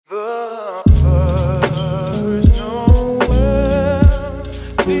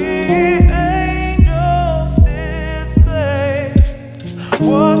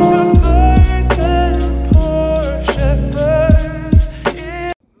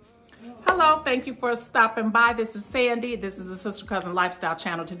Hello, thank you for stopping by. This is Sandy. This is the Sister Cousin Lifestyle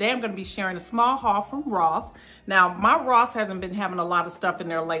channel. Today I'm going to be sharing a small haul from Ross. Now, my Ross hasn't been having a lot of stuff in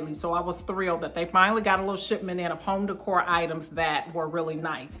there lately, so I was thrilled that they finally got a little shipment in of home decor items that were really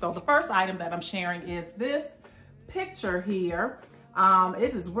nice. So the first item that I'm sharing is this picture here.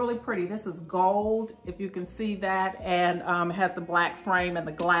 It is really pretty. This is gold, if you can see that, and it has the black frame and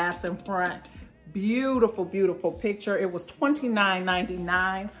the glass in front. Beautiful, beautiful picture. It was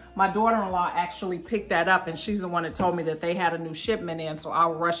 $29.99. My daughter-in-law actually picked that up, and she's the one that told me that they had a new shipment in, so I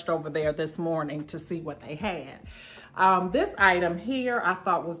rushed over there this morning to see what they had. This item here I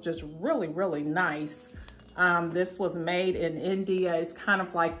thought was just really, really nice. This was made in India. It's kind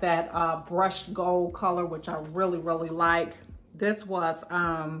of like that brushed gold color, which I really, really like. This was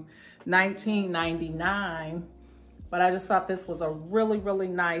 $19.99. But I just thought this was a really, really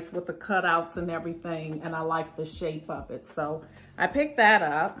nice with the cutouts and everything. And I like the shape of it. So I picked that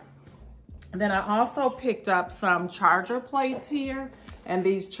up. And then I also picked up some charger plates here. And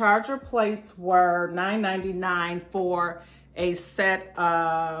these charger plates were $9.99 for a set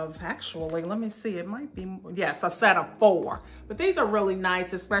of, actually, let me see, it might be, yes, a set of 4. But these are really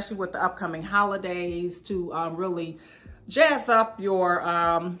nice, especially with the upcoming holidays to really jazz up your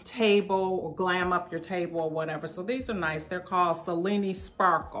table or glam up your table or whatever. So these are nice. They're called Selene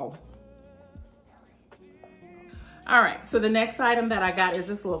Sparkle. All right, so the next item that I got is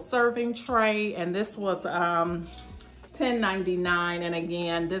this little serving tray, and this was $10.99. And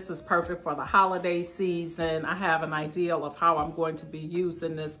again, this is perfect for the holiday season. I have an idea of how I'm going to be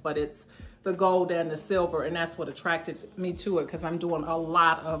using this, but it's the gold and the silver, and that's what attracted me to it because I'm doing a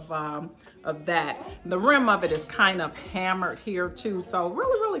lot of that. The rim of it is kind of hammered here too, so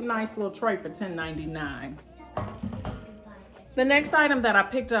really, really nice little tray for $10.99. The next item that I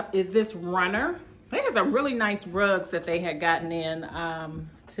picked up is this runner. I think it's a really nice rugs that they had gotten in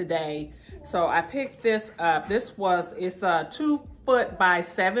today. So I picked this up. It's a 2 foot by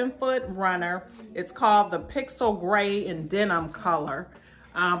 7 foot runner. It's called the Pixel Gray in denim color.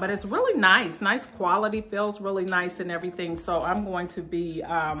 But it's really nice quality, feels really nice and everything. So I'm going to be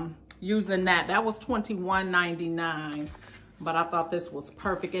using that. That was $21.99, but I thought this was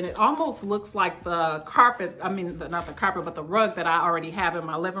perfect. And it almost looks like the carpet, not the carpet, but the rug that I already have in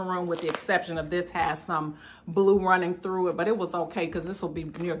my living room, with the exception of this has some blue running through it, but it was okay because this will be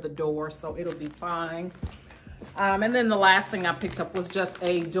near the door, so it'll be fine. And then the last thing I picked up was just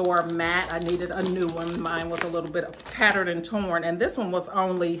a door mat. I needed a new one. Mine was a little bit tattered and torn, and this one was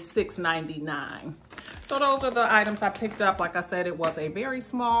only $6.99. So those are the items I picked up. Like I said, it was a very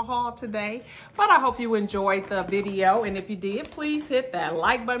small haul today, but I hope you enjoyed the video. And if you did, please hit that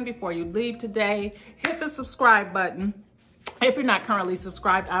like button before you leave today. Hit the subscribe button. If you're not currently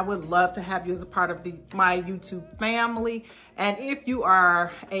subscribed, I would love to have you as a part of my YouTube family. And if you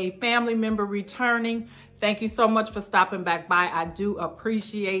are a family member returning, thank you so much for stopping back by. I do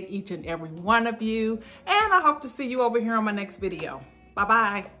appreciate each and every one of you. And I hope to see you over here on my next video.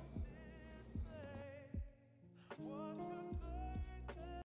 Bye-bye.